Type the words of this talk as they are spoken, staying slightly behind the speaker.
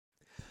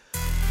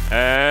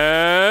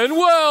And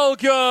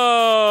welcome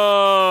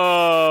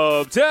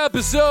to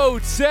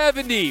episode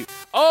 70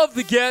 of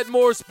the Get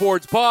More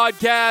Sports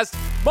Podcast.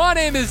 My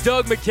name is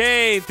Doug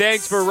McCain.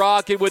 Thanks for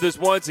rocking with us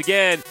once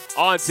again.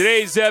 On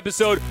today's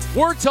episode,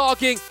 we're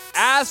talking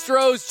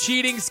Astros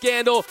cheating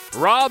scandal.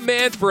 Rob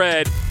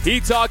Manfred, he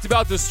talked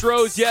about the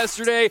Stros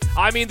yesterday.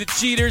 I mean the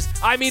cheaters.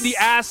 I mean the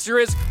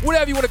asterisks.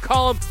 Whatever you want to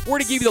call them. We're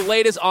going to give you the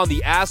latest on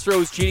the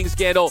Astros cheating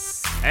scandal.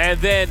 And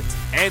then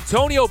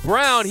Antonio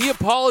Brown, he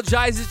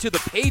apologizes to the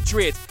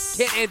Patriots.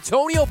 Can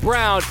Antonio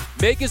Brown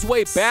make his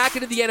way back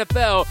into the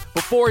NFL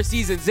before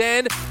season's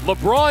end?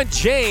 LeBron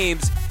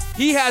James,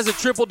 he has a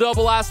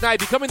triple-double last night,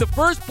 becoming the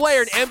first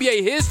player in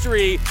NBA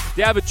history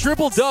to have a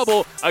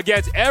triple-double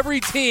against every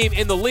team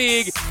in the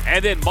league.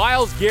 And then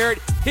Myles Garrett,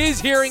 his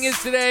hearing is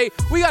today.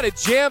 We got a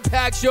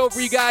jam-packed show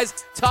for you guys.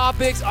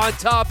 Topics on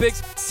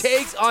topics,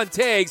 takes on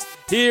takes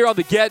here on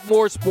the Get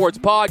More Sports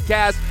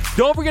Podcast.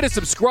 Don't forget to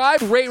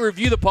subscribe, rate, and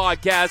review the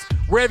podcast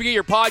wherever you get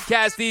your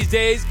podcasts these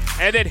days.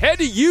 And then head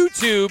to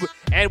YouTube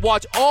and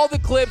watch all the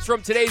clips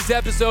from today's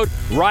episode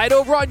right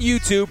over on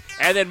YouTube.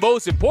 And then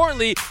most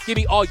importantly, give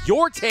me all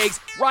your takes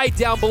right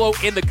down below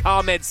in the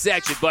comments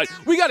section. But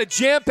we got a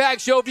jam-packed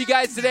show for you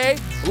guys today.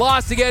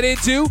 Lots to get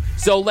into,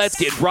 so let's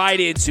get right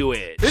into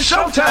it. It's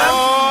showtime.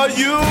 Are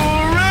you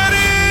ready?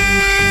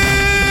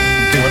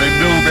 What it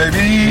do,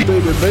 baby?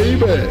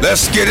 Baby.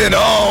 Let's get it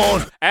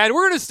on. And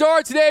we're going to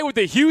start today with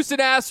the Houston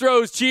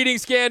Astros cheating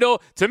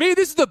scandal. To me,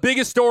 this is the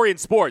biggest story in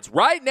sports.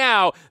 Right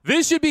now,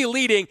 this should be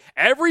leading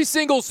every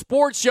single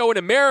sports show in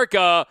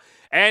America.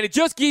 And it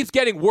just keeps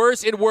getting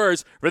worse and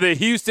worse for the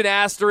Houston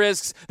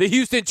Asterisks, the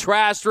Houston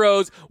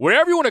Trastros,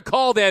 whatever you want to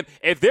call them.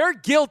 If they're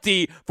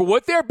guilty for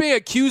what they're being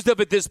accused of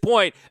at this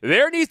point,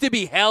 there needs to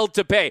be held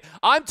to pay.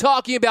 I'm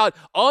talking about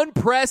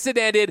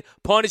unprecedented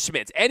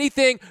punishments.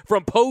 Anything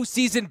from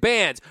postseason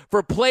bans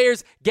for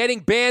players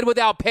getting banned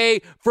without pay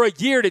for a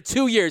year to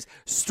 2 years,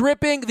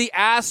 stripping the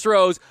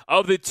Astros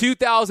of the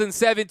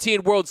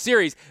 2017 World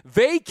Series,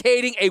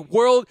 vacating a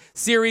World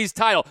Series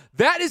title.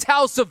 That is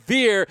how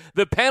severe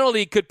the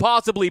penalty could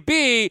possibly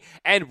be.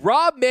 And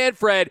Rob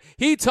Manfred,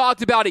 he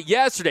talked about it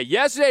yesterday.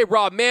 Yesterday,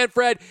 Rob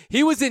Manfred,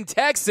 he was in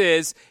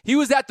Texas. He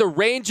was at the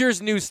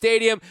Rangers' new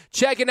stadium,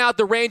 checking out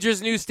the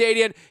Rangers' new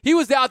stadium. He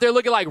was out there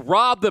looking like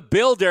Rob the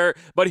Builder.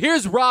 But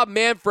here's Rob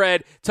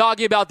Manfred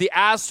talking about the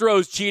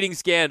Astros cheating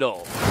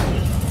scandal.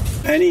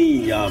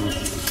 Any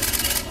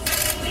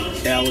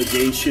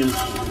allegation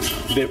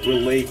that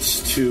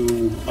relates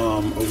to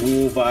a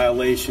rule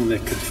violation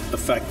that could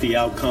affect the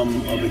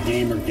outcome of a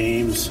game or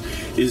games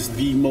is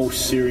the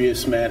most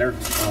serious matter.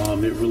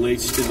 It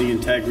relates to the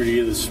integrity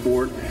of the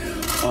sport.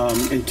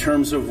 In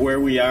terms of where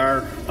we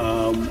are,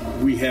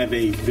 we have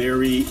a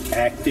very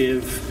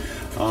active,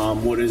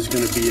 what is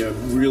going to be a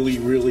really,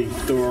 really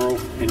thorough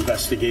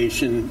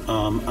investigation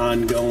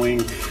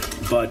ongoing.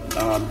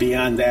 But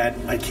beyond that,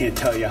 I can't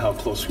tell you how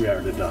close we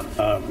are to done.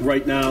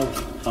 Right now,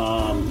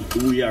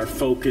 we are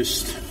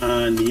focused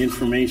on the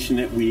information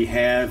that we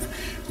have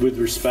with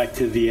respect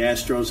to the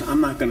Astros. I'm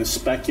not going to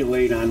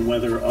speculate on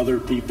whether other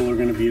people are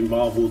going to be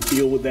involved. We'll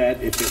deal with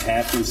that if it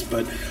happens,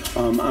 but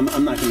I'm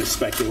not going to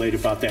speculate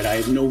about that. I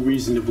have no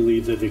reason to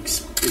believe that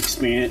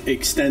it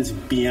extends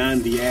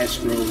beyond the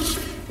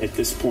Astros at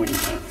this point in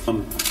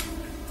time.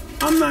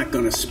 I'm not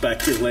going to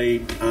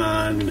speculate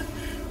on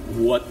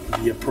what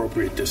the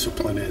appropriate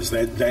discipline is.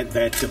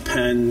 That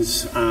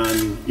depends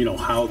on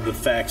how the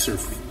facts are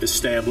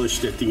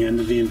established at the end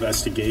of the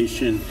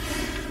investigation.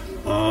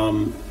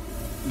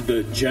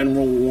 The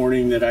general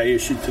warning that I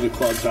issued to the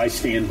clubs, I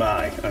stand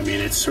by. I mean,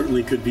 it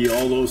certainly could be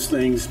all those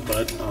things,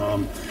 but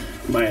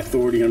my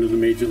authority under the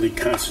Major League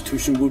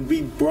Constitution would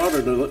be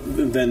broader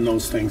than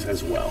those things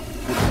as well.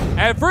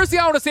 And first thing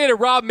I want to say to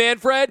Rob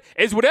Manfred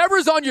is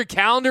whatever's on your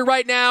calendar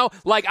right now,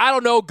 like, I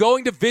don't know,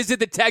 going to visit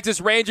the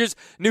Texas Rangers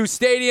new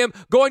stadium,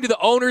 going to the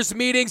owners'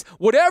 meetings,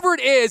 whatever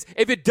it is,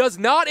 if it does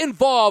not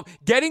involve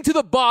getting to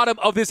the bottom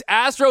of this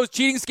Astros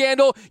cheating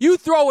scandal, you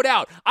throw it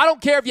out. I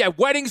don't care if you have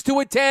weddings to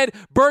attend,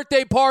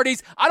 birthday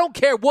parties, I don't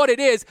care what it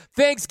is,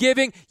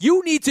 Thanksgiving,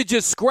 you need to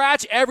just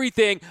scratch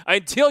everything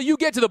until you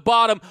get to the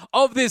bottom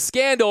of this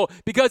scandal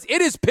because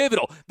it is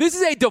pivotal. This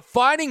is a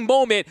defining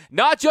moment,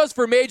 not just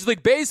for Major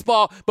League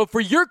Baseball, but for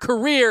your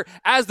career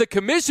as the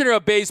commissioner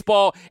of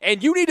baseball,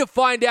 and you need to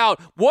find out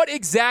what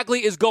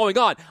exactly is going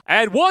on.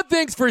 And one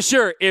thing's for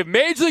sure, if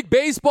Major League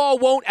Baseball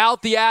won't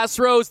out the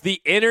Astros,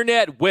 the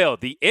internet will.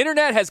 The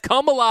internet has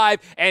come alive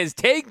and has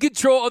taken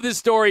control of this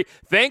story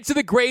thanks to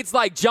the greats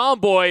like John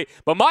Boy.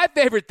 But my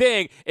favorite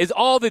thing is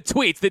all the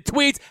tweets. The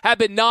tweets have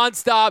been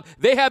nonstop.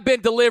 They have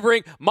been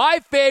delivering. My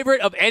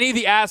favorite of any of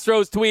the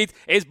Astros tweets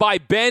is by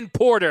Ben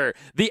Porter.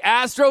 The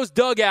Astros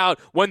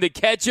dugout when the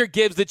catcher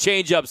gives the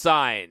changeup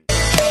sign.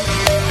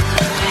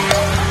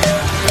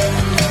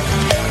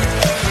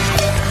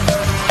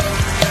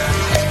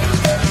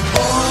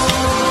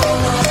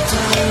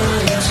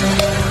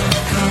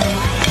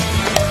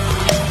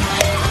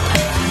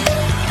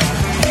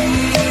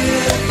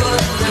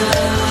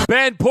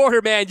 Ben Porter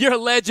Porter, man, you're a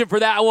legend for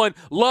that one.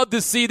 Love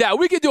to see that.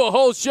 We could do a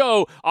whole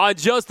show on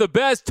just the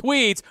best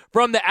tweets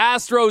from the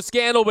Astros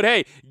scandal. But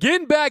hey,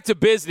 getting back to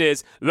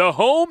business, the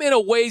home and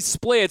away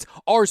splits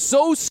are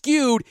so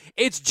skewed,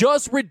 it's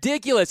just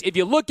ridiculous. If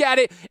you look at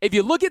it, if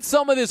you look at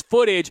some of this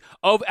footage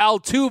of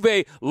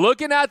Altuve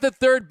looking at the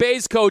third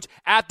base coach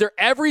after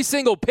every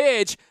single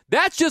pitch,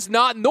 that's just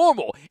not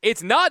normal.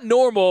 It's not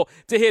normal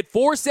to hit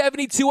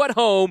 472 at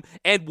home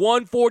and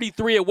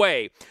 143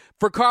 away.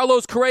 For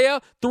Carlos Correa,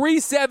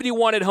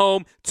 371 at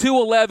home,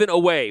 211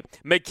 away.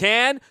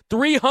 McCann,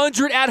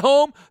 300 at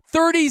home,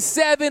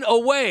 37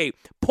 away.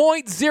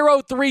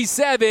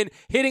 .037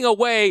 hitting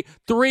away,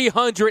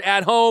 300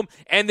 at home.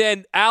 And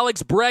then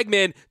Alex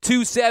Bregman,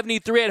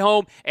 273 at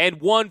home and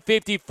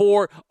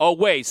 154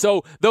 away.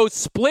 So those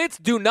splits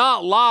do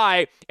not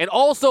lie. And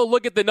also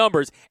look at the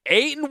numbers.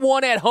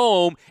 8-1 at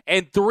home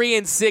and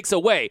 3-6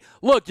 away.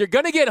 Look, you're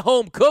going to get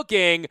home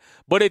cooking,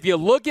 but if you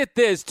look at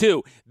this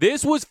too,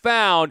 this was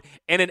found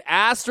in an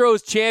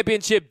Astros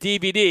championship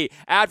DVD.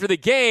 After the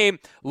game,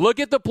 look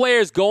at the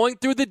players going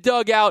through the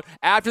dugout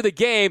after the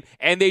game,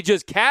 and they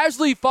just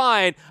casually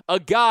find a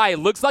guy,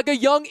 looks like a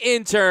young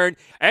intern.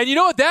 And you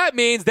know what that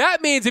means?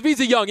 That means if he's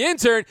a young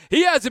intern,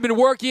 he hasn't been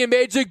working in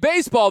Major League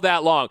Baseball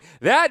that long.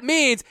 That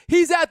means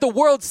he's at the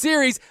World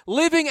Series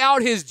living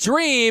out his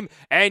dream.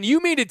 And you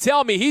mean to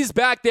tell me he's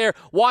back there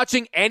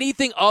watching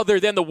anything other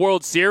than the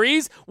World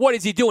Series? What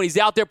is he doing? He's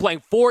out there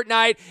playing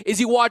Fortnite? Is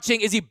he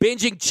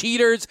binging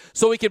Cheaters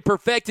so he can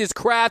perfect his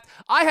craft?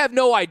 I have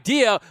no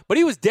idea, but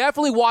he was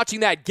definitely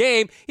watching that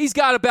game. He's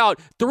got about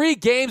 3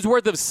 games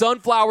worth of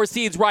sunflower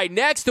seeds right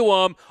next to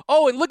him.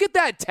 Oh, and look at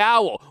that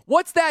towel.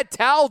 What's that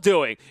towel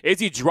doing? Is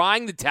he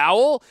drying the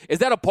towel? Is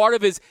that a part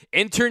of his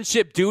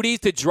internship duties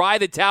to dry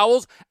the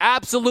towels?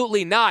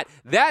 Absolutely not.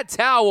 That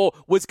towel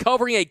was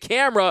covering a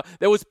camera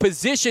that was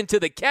positioned to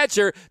the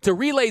catcher to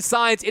relay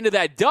signs into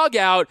that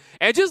dugout.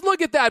 And just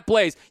look at that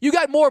place. You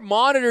got more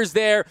monitors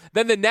there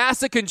than the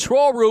NASA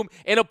control room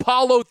in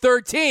Apollo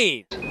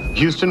 13.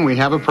 Houston, we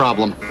have a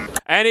problem.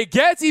 And it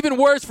gets even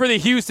worse for the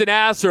Houston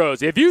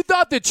Astros. If you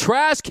thought the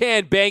trash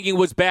can banging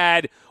was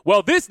bad,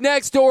 well, this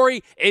next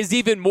story is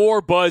even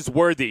more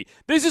buzzworthy.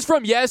 This is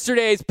from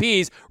yesterday's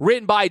piece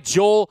written by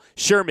Joel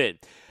Sherman.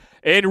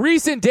 In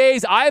recent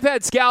days, I've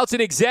had scouts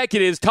and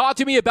executives talk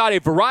to me about a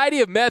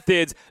variety of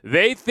methods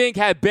they think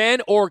have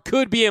been or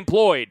could be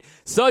employed,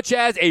 such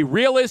as a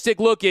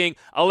realistic-looking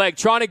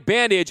electronic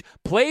bandage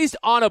placed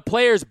on a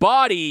player's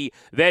body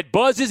that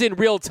buzzes in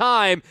real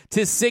time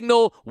to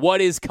signal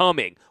what is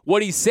coming.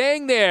 What he's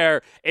saying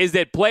there is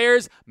that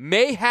players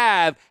may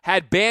have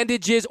had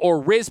bandages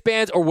or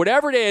wristbands or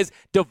whatever it is,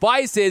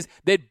 devices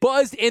that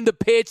buzzed in the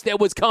pitch that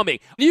was coming.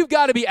 You've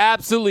got to be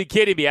absolutely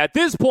kidding me. At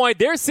this point,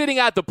 they're sitting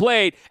at the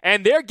plate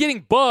and they're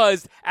getting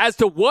buzzed as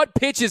to what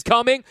pitch is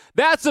coming.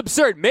 That's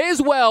absurd. May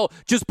as well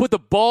just put the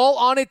ball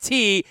on a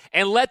tee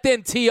and let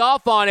them tee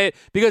off on it,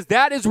 because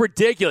that is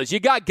ridiculous.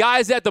 You got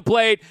guys at the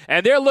plate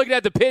and they're looking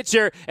at the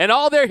pitcher and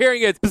all they're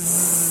hearing is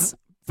bzzz,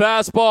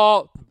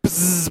 fastball,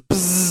 bzzz,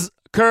 bzzz,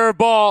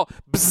 curveball,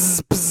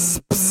 bzzz,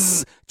 bzzz,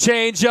 bzzz,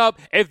 change up.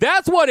 If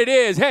that's what it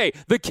is, hey,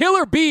 the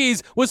Killer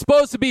Bees was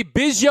supposed to be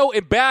Biggio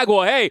and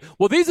Bagwell. Hey,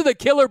 well, these are the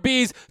Killer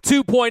Bees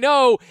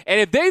 2.0, and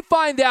if they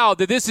find out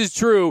that this is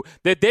true,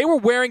 that they were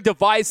wearing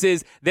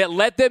devices that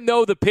let them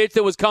know the pitch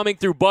that was coming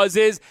through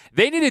buzzes,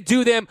 they need to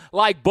do them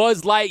like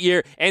Buzz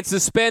Lightyear and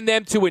suspend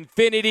them to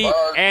infinity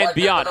and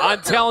beyond.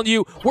 I'm telling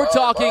you, we're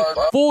talking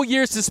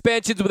full-year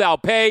suspensions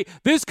without pay.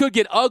 This could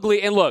get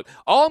ugly, and look,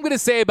 all I'm going to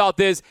say about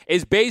this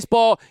is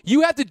baseball,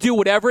 you have to do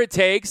whatever it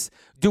takes.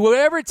 Do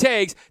whatever it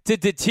takes to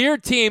deter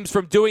teams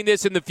from doing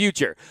this in the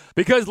future.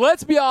 Because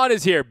let's be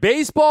honest here,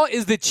 baseball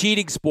is the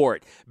cheating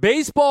sport.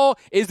 Baseball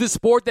is the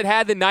sport that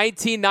had the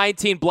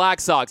 1919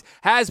 Black Sox,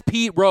 has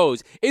Pete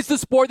Rose. It's the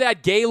sport that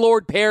had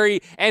Gaylord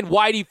Perry and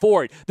Whitey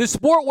Ford. The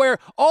sport where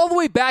all the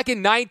way back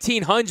in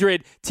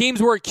 1900,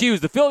 teams were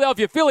accused. The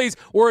Philadelphia Phillies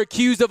were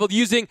accused of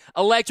using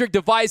electric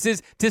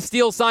devices to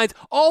steal signs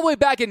all the way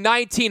back in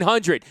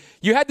 1900.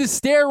 You had the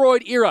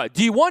steroid era.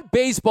 Do you want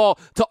baseball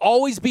to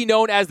always be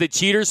known as the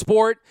cheater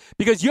sport?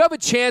 Because you have a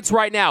chance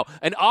right now,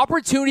 an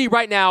opportunity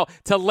right now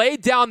to lay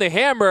down the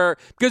hammer,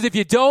 because if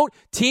you don't,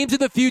 teams in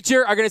the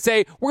future are going to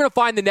say, we're going to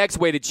find the next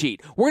way to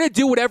cheat. We're going to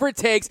do whatever it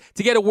takes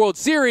to get a World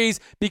Series,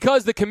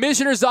 because the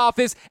commissioner's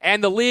office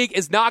and the league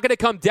is not going to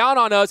come down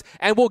on us,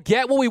 and we'll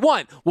get what we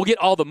want. We'll get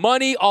all the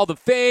money, all the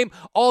fame,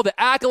 all the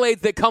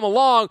accolades that come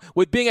along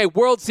with being a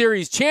World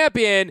Series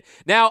champion.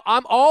 Now,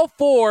 I'm all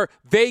for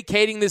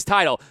vacating this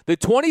title. The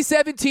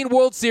 2017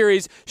 World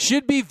Series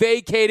should be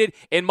vacated,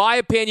 in my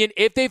opinion,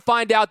 if they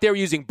find out they were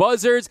using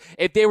buzzers,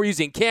 if they were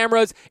using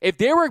cameras, if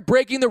they were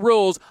breaking the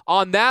rules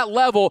on that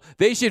level,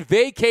 they should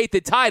vacate the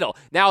title.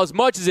 Now, as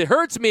much as it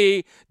hurts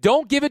me,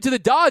 don't give it to the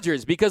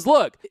Dodgers, because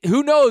look,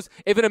 who knows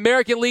if an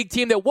American League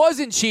team that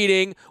wasn't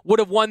cheating would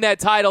have won that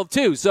title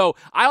too. So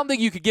I don't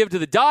think you could give it to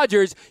the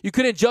Dodgers. You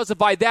couldn't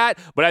justify that,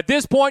 but at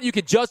this point, you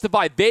can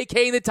justify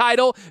vacating the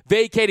title,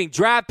 vacating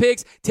draft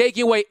picks,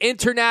 taking away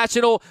international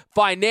emotional,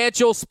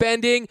 financial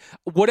spending,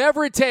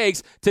 whatever it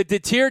takes to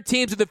deter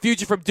teams in the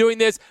future from doing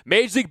this.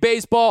 Major League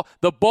Baseball,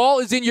 the ball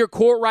is in your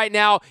court right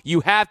now.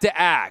 You have to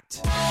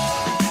act.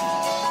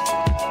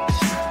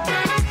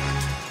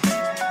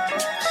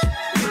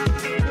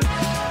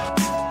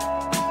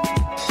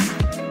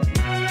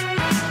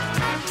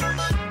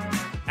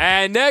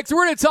 And next,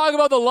 we're going to talk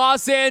about the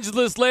Los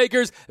Angeles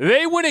Lakers.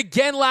 They win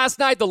again last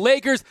night. The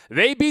Lakers,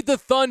 they beat the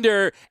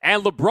Thunder.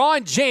 And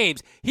LeBron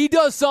James, he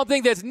does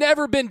something that's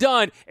never been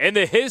done in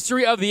the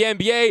history of the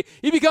NBA.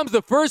 He becomes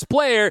the first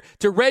player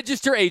to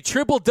register a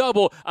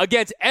triple-double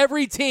against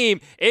every team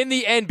in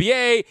the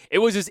NBA. It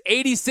was his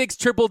 86th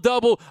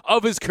triple-double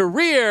of his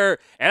career.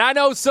 And I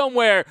know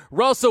somewhere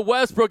Russell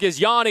Westbrook is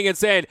yawning and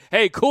saying,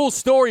 hey, cool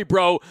story,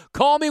 bro.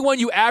 Call me when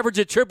you average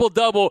a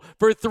triple-double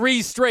for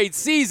 3 straight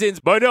seasons.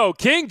 But no,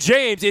 King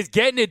James is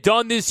getting it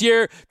done this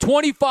year.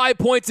 25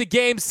 points a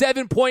game,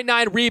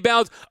 7.9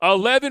 rebounds,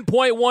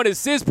 11.1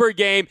 assists per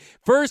game.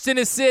 First in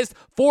assists,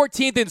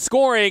 14th in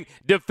scoring.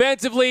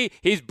 Defensively,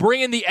 he's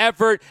bringing the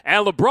effort.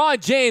 And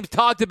LeBron James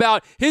talked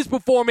about his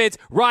performance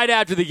right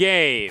after the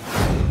game.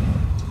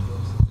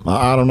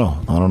 I don't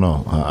know.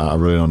 I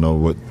really don't know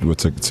what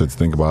to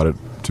think about it,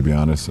 to be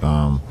honest.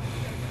 I've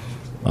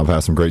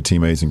had some great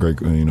teammates and great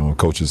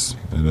coaches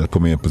that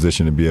put me in a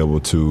position to be able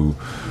to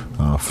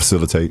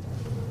facilitate.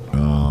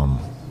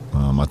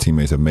 My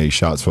teammates have made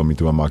shots for me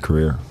throughout my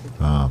career.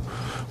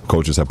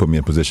 Coaches have put me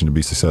in a position to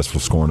be successful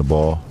scoring the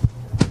ball,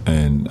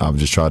 and I've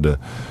just tried to,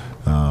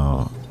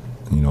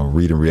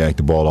 read and react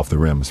the ball off the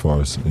rim as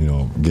far as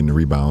getting the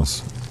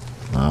rebounds,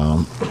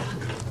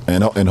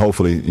 and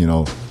hopefully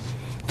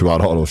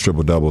throughout all those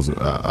triple doubles,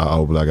 I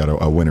hope I got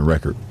a winning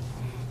record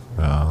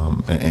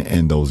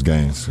in those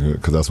games,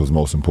 because that's what's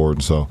most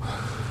important. So.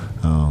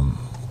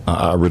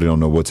 I really don't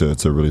know what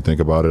to really think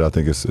about it. I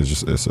think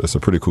it's a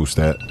pretty cool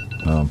stat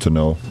to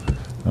know.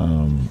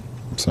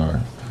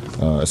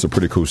 It's a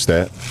pretty cool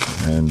stat,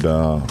 and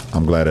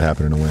I'm glad it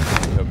happened in the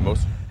win.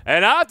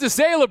 And I have to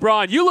say,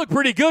 LeBron, you look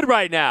pretty good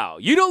right now.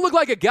 You don't look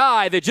like a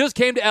guy that just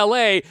came to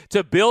L.A.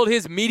 to build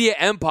his media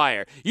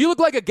empire. You look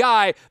like a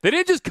guy that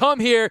didn't just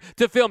come here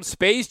to film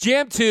Space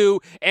Jam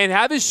 2 and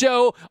have a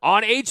show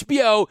on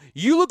HBO.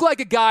 You look like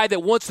a guy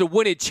that wants to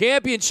win a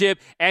championship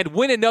and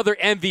win another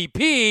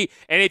MVP.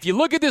 And if you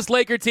look at this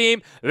Laker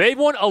team, they've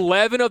won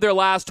 11 of their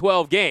last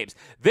 12 games.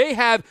 They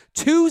have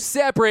 2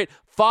 separate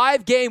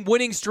 5-game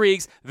winning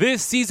streaks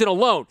this season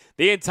alone.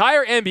 The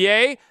entire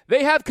NBA,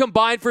 they have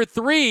combined for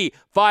 3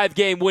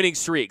 5-game winning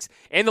streaks.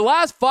 In the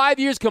last 5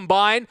 years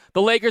combined,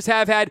 the Lakers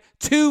have had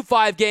 2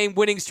 5-game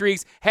winning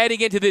streaks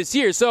heading into this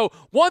year. So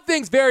one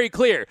thing's very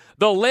clear.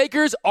 The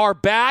Lakers are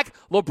back.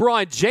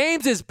 LeBron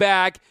James is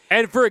back.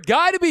 And for a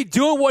guy to be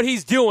doing what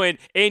he's doing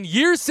in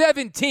year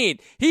 17,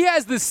 he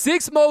has the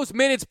 6th most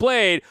minutes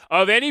played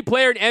of any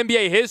player in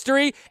NBA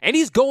history, and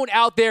he's going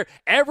out there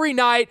every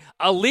night,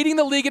 leading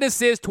the league in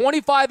assists,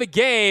 25 a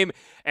game.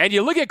 And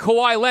you look at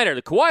Kawhi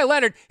Leonard. Kawhi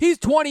Leonard, he's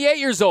 28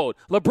 years old.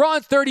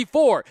 LeBron's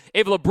 34.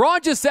 If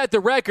LeBron just set the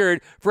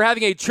record for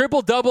having a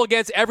triple-double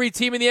against every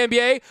team in the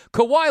NBA,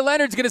 Kawhi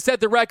Leonard's going to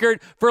set the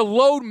record for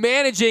load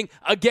managing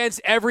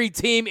against every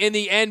team in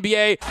the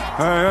NBA.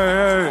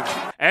 Hey.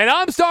 And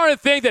I'm starting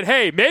to think that,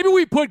 hey, maybe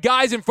we put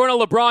guys in front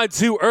of LeBron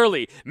too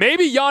early.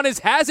 Maybe Giannis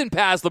hasn't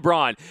passed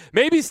LeBron.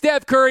 Maybe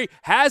Steph Curry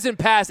hasn't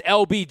passed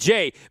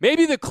LBJ.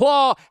 Maybe the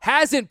Claw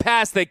hasn't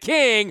passed the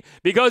King,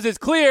 because it's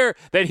clear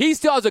that he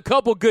still has a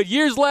couple good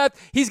years left.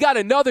 He's got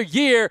another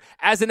year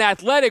as an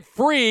athletic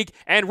freak,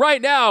 and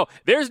right now,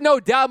 there's no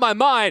doubt in my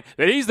mind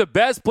that he's the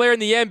best player in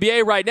the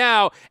NBA right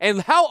now.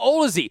 And how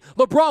old is he?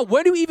 LeBron,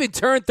 when do you even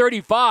turn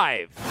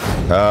 35?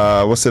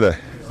 What's today?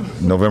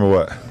 November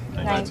what?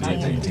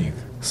 19th.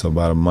 So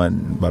about a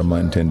month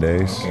and 10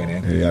 days.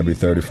 Yeah, I'll be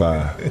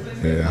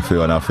 35. Yeah,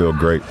 I feel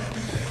great.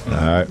 All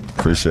right,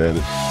 appreciate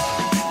it.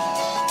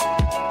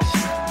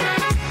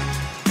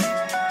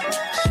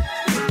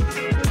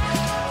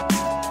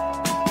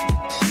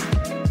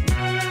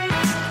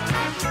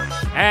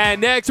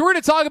 And next, we're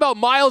going to talk about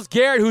Myles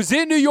Garrett, who's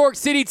in New York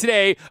City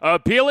today,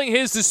 appealing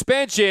his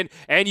suspension.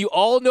 And you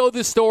all know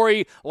the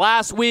story.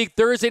 Last week,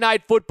 Thursday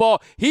Night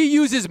Football, he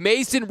uses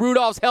Mason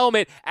Rudolph's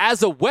helmet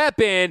as a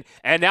weapon.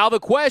 And now the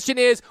question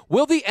is,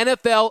 will the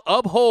NFL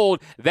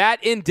uphold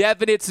that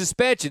indefinite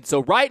suspension?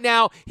 So right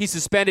now, he's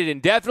suspended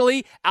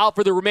indefinitely, out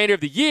for the remainder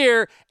of the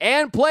year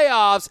and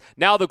playoffs.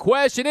 Now the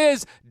question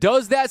is,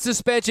 does that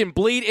suspension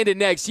bleed into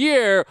next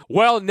year?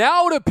 Well,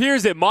 now it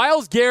appears that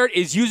Myles Garrett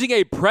is using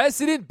a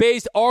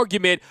precedent-based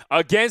argument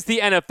against the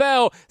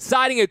NFL,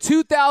 citing a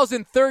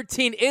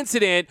 2013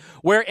 incident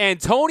where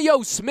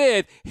Antonio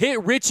Smith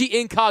hit Richie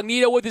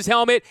Incognito with his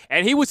helmet,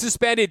 and he was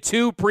suspended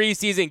 2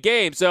 preseason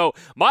games. So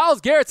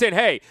Myles Garrett said,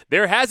 hey,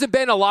 there hasn't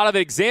been a lot of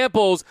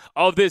examples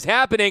of this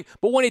happening,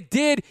 but when it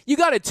did, you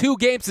got a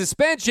 2-game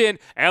suspension,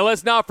 and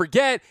let's not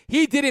forget,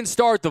 he didn't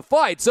start the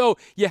fight. So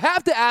you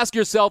have to ask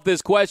yourself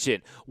this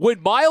question.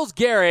 Would Myles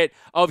Garrett,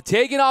 of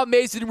taking off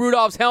Mason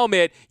Rudolph's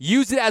helmet,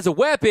 use it as a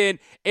weapon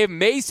if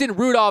Mason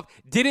Rudolph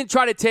did didn't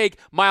try to take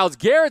Myles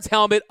Garrett's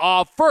helmet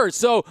off first.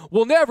 So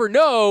we'll never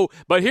know,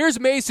 but here's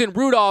Mason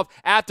Rudolph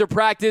after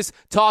practice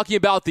talking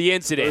about the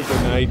incident.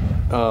 Thursday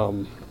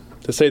night,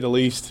 to say the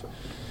least,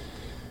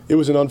 it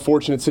was an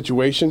unfortunate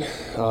situation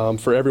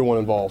for everyone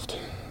involved.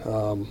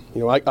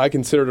 I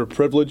consider it a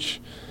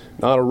privilege,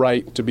 not a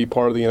right, to be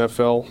part of the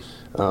NFL.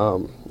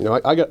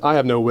 I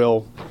have no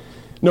ill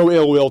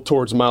will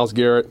towards Myles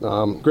Garrett.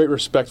 Great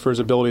respect for his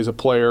ability as a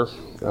player,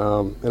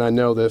 and I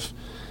know that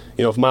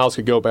if Myles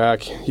could go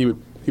back, he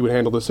would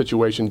handle the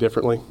situation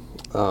differently.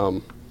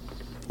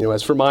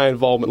 As for my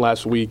involvement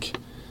last week,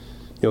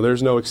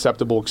 there's no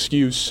acceptable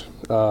excuse.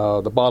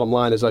 The bottom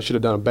line is I should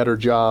have done a better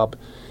job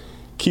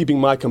keeping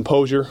my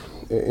composure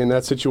in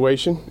that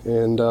situation,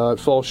 and it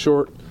falls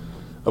short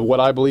of what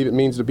I believe it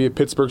means to be a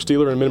Pittsburgh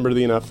Steeler and a member of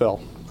the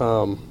NFL.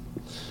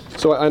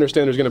 So I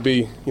understand there's going to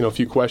be a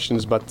few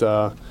questions, but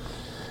I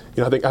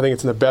think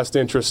it's in the best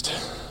interest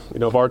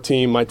of our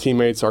team, my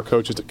teammates, our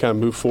coaches to kind of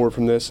move forward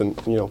from this and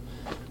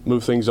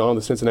move things on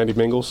the Cincinnati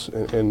Bengals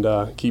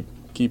and keep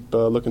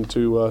looking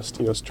to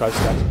try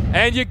stats.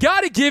 And you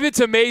got to give it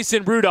to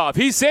Mason Rudolph.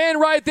 He's saying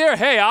right there,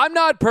 hey, I'm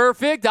not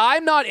perfect.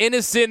 I'm not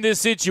innocent in this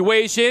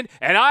situation,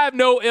 and I have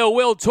no ill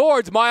will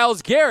towards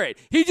Myles Garrett.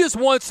 He just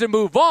wants to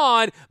move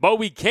on, but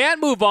we can't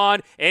move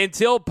on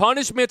until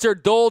punishments are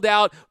doled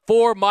out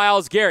for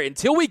Myles Garrett.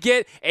 Until we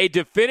get a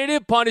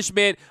definitive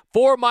punishment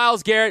for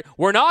Myles Garrett,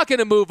 we're not going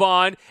to move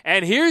on.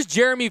 And here's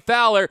Jeremy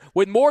Fowler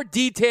with more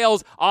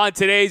details on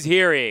today's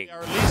hearing. We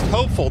are at least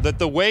hopeful that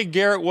the way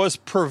Garrett was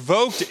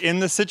provoked in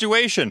the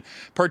situation,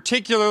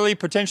 particularly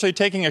potentially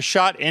taking a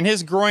shot in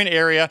his groin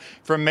area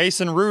from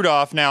Mason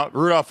Rudolph. Now,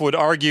 Rudolph would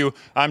argue,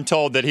 I'm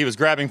told, that he was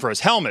grabbing for his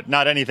helmet,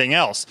 not anything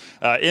else,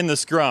 in the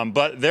scrum.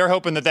 But they're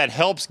hoping that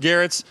helps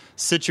Garrett's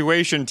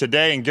situation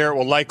today, and Garrett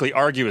will likely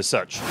argue as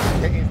such.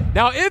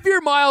 Now, if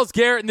you're Myles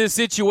Garrett in this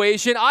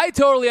situation, I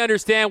totally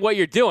understand what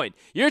you're doing.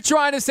 You're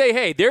trying to say,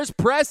 hey, there's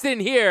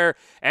precedent here.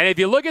 And if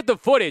you look at the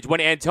footage, when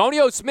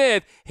Antonio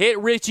Smith hit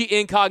Richie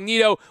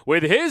Incognito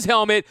with his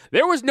helmet,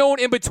 there was no one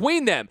in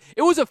between them.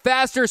 It was a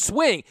faster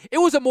swing. It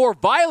was a more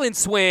violent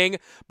swing.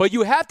 But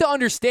you have to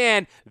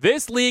understand,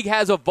 this league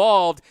has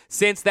evolved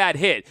since that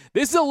hit.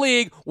 This is a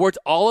league where it's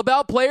all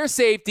about player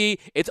safety.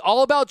 It's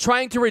all about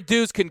trying to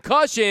reduce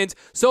concussions.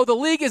 So the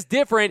league is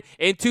different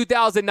in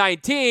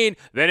 2019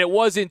 than it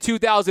was in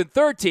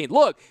 2013.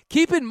 Look,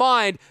 keep in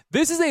mind,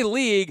 this is a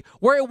league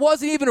where it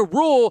wasn't even a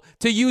rule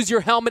to use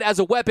your helmet as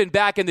a weapon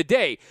back in the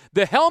day.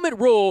 The helmet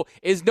rule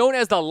is known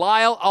as the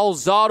Lyle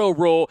Alzado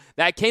rule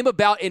that came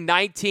about in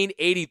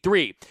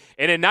 1983.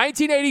 In a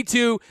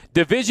 1982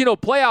 divisional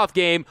playoff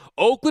game,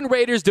 Oakland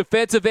Raiders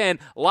defensive end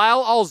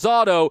Lyle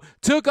Alzado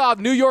took off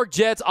New York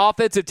Jets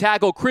offensive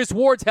tackle Chris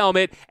Ward's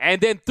helmet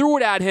and then threw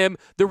it at him.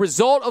 The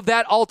result of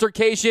that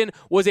altercation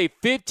was a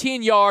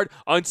 15-yard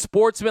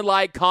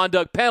unsportsmanlike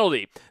conduct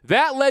penalty.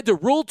 That led to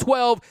Rule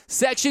 12,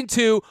 Section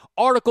 2,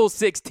 Article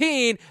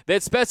 16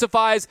 that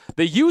specifies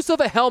the use of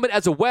a helmet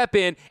as a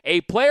weapon.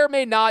 A player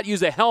may not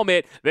use a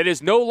helmet that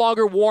is no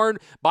longer worn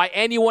by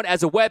anyone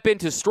as a weapon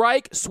to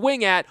strike,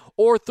 swing at,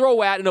 or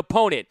throw at an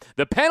opponent.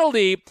 The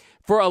penalty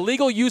for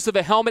illegal use of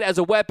a helmet as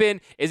a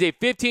weapon is a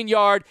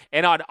 15-yard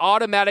and an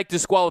automatic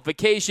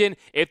disqualification.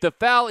 If the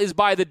foul is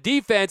by the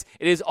defense,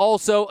 it is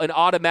also an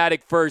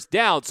automatic first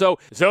down. So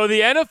the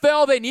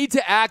NFL, they need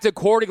to act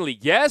accordingly.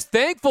 Yes,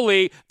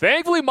 thankfully,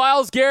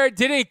 Myles Garrett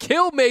didn't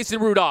kill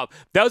Mason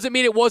Rudolph. Doesn't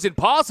mean it wasn't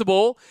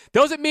possible.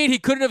 Doesn't mean he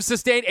couldn't have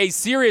sustained a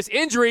serious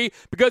injury,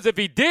 because if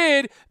he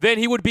did, then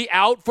he would be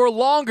out for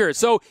longer.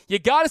 So you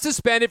got to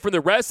suspend it for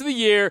the rest of the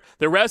year,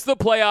 the rest of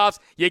the playoffs.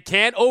 You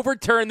can't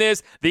overturn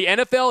this. The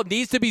NFL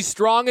needs to be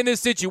strong in this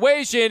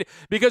situation,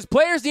 because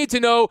players need to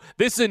know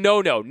this is a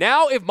no-no.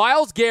 Now, if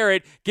Myles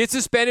Garrett gets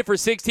suspended for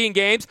 16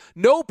 games,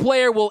 no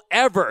player will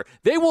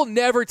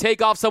never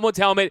take off someone's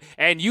helmet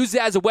and use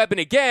it as a weapon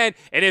again.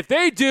 And if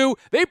they do,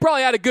 they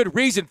probably had a good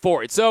reason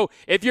for it. So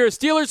if you're a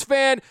Steelers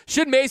fan,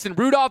 should Mason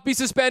Rudolph be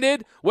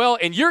suspended? Well,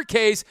 in your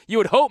case, you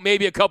would hope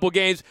maybe a couple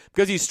games,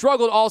 because he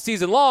struggled all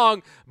season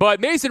long.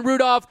 But Mason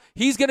Rudolph,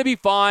 he's going to be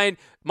fine.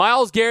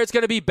 Myles Garrett's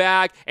going to be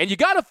back, and you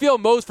got to feel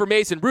most for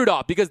Mason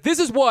Rudolph, because this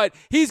is what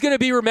he's going to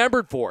be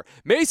remembered for.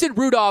 Mason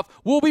Rudolph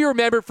will be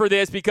remembered for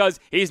this because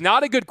he's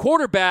not a good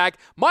quarterback.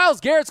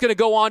 Myles Garrett's going to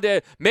go on to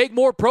make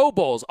more Pro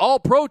Bowls, all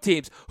pro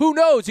teams. Who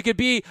knows? He could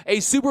be a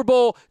Super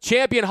Bowl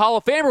champion Hall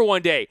of Famer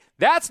one day.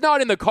 That's not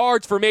in the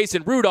cards for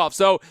Mason Rudolph,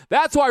 so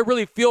that's who I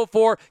really feel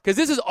for, because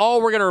this is all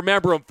we're going to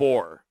remember him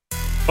for.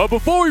 But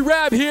before we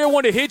wrap here, I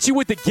want to hit you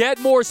with the Get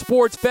More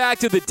Sports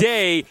fact of the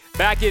day.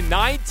 Back in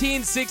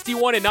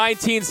 1961 and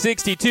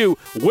 1962,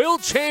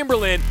 Wilt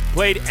Chamberlain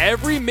played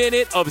every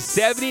minute of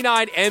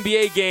 79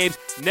 NBA games,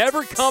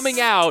 never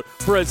coming out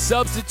for a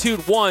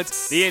substitute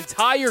once the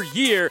entire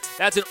year.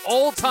 That's an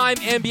all-time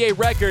NBA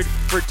record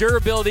for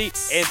durability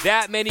in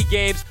that many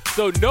games.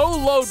 So no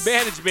load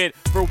management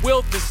for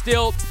Wilt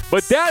Distill.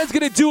 But that is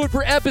going to do it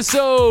for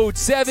episode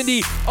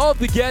 70 of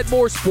the Get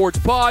More Sports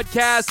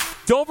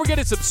Podcast. Don't forget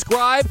to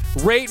subscribe,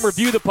 rate, and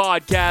review the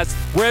podcast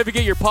wherever you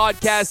get your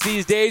podcasts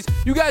these days.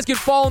 You guys can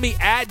follow me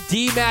at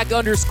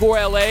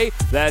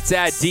DMAC_LA. That's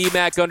at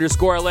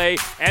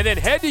DMAC_LA. And then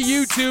head to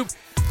YouTube.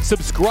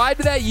 Subscribe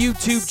to that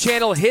YouTube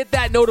channel, hit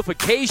that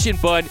notification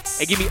button,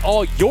 and give me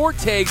all your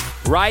takes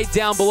right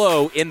down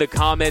below in the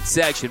comment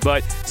section.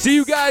 But see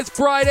you guys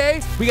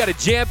Friday. We got a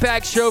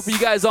jam-packed show for you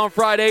guys on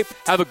Friday.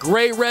 Have a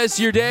great rest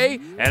of your day,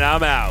 and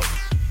I'm out.